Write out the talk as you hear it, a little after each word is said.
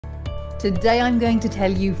Today I'm going to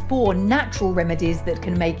tell you 4 natural remedies that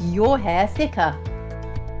can make your hair thicker.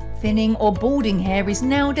 Thinning or balding hair is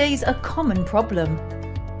nowadays a common problem.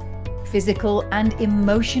 Physical and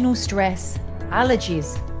emotional stress,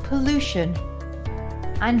 allergies, pollution,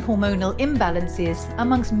 and hormonal imbalances,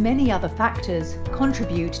 amongst many other factors,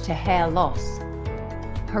 contribute to hair loss.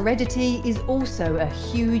 Heredity is also a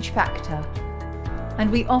huge factor,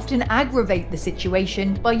 and we often aggravate the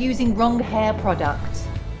situation by using wrong hair products.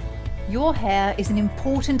 Your hair is an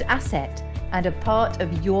important asset and a part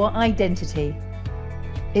of your identity.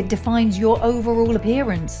 It defines your overall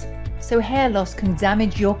appearance, so hair loss can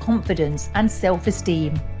damage your confidence and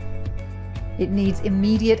self-esteem. It needs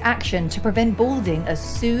immediate action to prevent balding as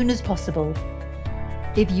soon as possible.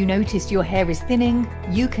 If you notice your hair is thinning,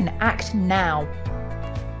 you can act now.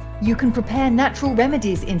 You can prepare natural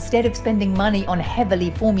remedies instead of spending money on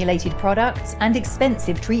heavily formulated products and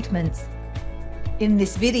expensive treatments. In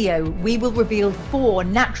this video, we will reveal 4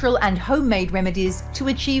 natural and homemade remedies to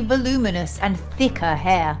achieve voluminous and thicker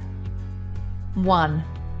hair. 1.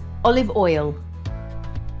 Olive oil.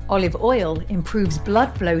 Olive oil improves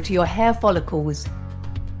blood flow to your hair follicles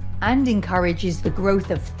and encourages the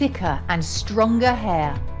growth of thicker and stronger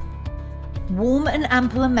hair. Warm an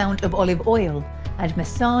ample amount of olive oil and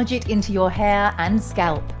massage it into your hair and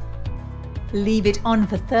scalp. Leave it on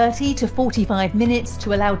for 30 to 45 minutes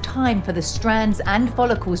to allow time for the strands and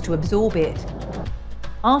follicles to absorb it.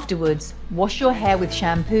 Afterwards, wash your hair with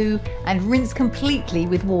shampoo and rinse completely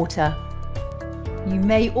with water. You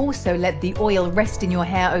may also let the oil rest in your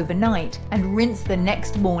hair overnight and rinse the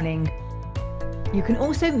next morning. You can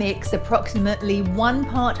also mix approximately 1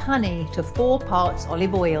 part honey to 4 parts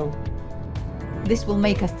olive oil. This will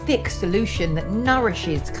make a thick solution that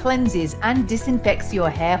nourishes, cleanses, and disinfects your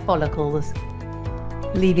hair follicles.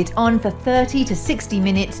 Leave it on for 30 to 60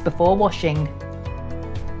 minutes before washing.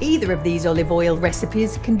 Either of these olive oil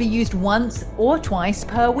recipes can be used once or twice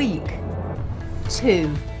per week.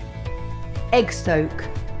 2. Egg soak.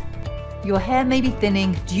 Your hair may be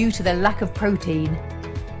thinning due to the lack of protein.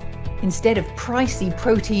 Instead of pricey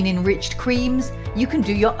protein-enriched creams, you can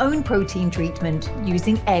do your own protein treatment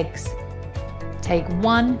using eggs. Take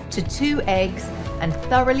 1 to 2 eggs and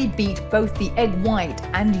thoroughly beat both the egg white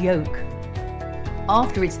and yolk.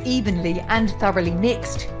 After it's evenly and thoroughly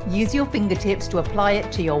mixed, use your fingertips to apply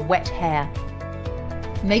it to your wet hair.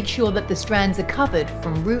 Make sure that the strands are covered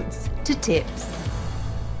from roots to tips.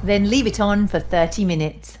 Then leave it on for 30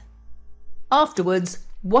 minutes. Afterwards,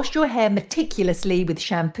 wash your hair meticulously with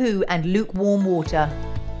shampoo and lukewarm water.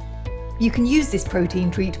 You can use this protein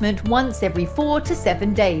treatment once every 4 to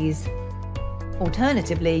 7 days.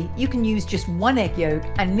 Alternatively, you can use just 1 egg yolk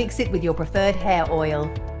and mix it with your preferred hair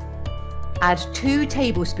oil. Add 2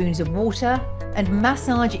 tablespoons of water and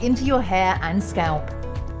massage into your hair and scalp.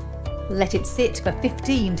 Let it sit for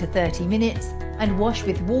 15 to 30 minutes and wash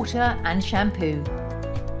with water and shampoo.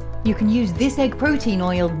 You can use this egg protein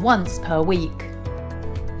oil once per week.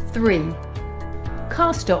 3.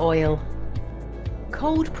 Castor oil.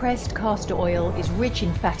 Cold-pressed castor oil is rich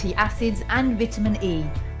in fatty acids and vitamin E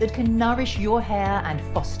that can nourish your hair and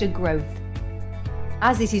foster growth.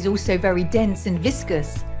 As it is also very dense and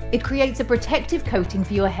viscous, it creates a protective coating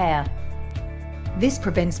for your hair. This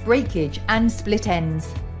prevents breakage and split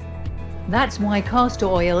ends. That's why castor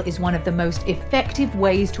oil is one of the most effective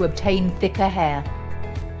ways to obtain thicker hair.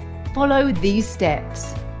 Follow these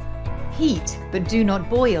steps. Heat, but do not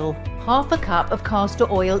boil, ½ cup of castor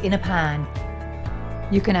oil in a pan.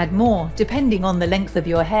 You can add more depending on the length of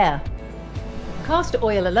your hair. Castor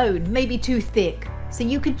oil alone may be too thick, so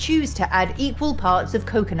you could choose to add equal parts of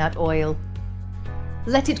coconut oil.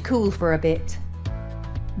 Let it cool for a bit.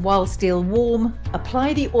 While still warm,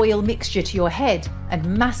 apply the oil mixture to your head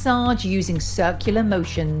and massage using circular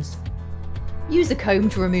motions. Use a comb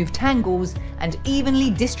to remove tangles and evenly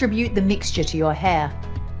distribute the mixture to your hair.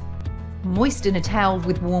 Moisten a towel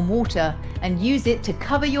with warm water and use it to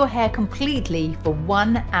cover your hair completely for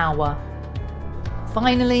 1 hour.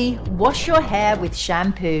 Finally, wash your hair with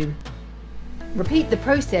shampoo. Repeat the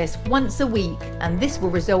process once a week and this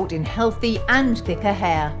will result in healthy and thicker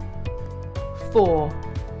hair. 4.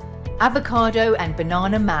 Avocado and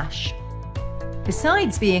banana mash.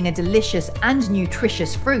 Besides being a delicious and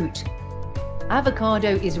nutritious fruit,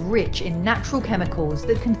 avocado is rich in natural chemicals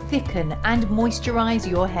that can thicken and moisturize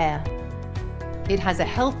your hair. It has a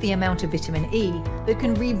healthy amount of vitamin E that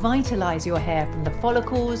can revitalize your hair from the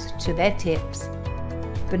follicles to their tips.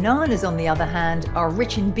 Bananas, on the other hand, are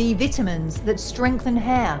rich in B vitamins that strengthen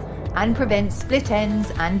hair and prevent split ends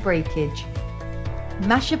and breakage.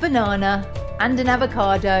 Mash a banana and an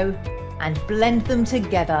avocado and blend them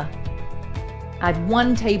together. Add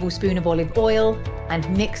 1 tablespoon of olive oil and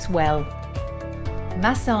mix well.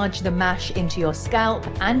 Massage the mash into your scalp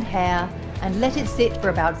and hair and let it sit for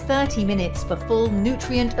about 30 minutes for full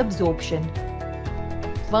nutrient absorption.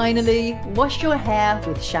 Finally, wash your hair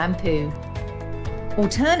with shampoo.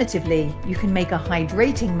 Alternatively, you can make a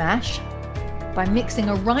hydrating mash by mixing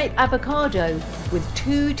a ripe avocado with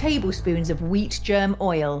 2 tablespoons of wheat germ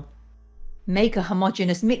oil. Make a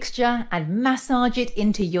homogeneous mixture and massage it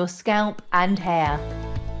into your scalp and hair.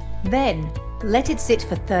 Then, let it sit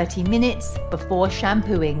for 30 minutes before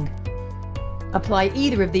shampooing. Apply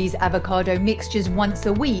either of these avocado mixtures once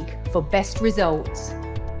a week for best results.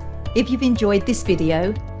 If you've enjoyed this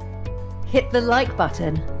video, hit the like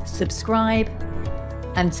button, subscribe,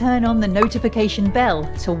 and turn on the notification bell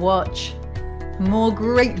to watch more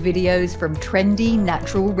great videos from Trendy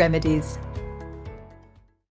Natural Remedies.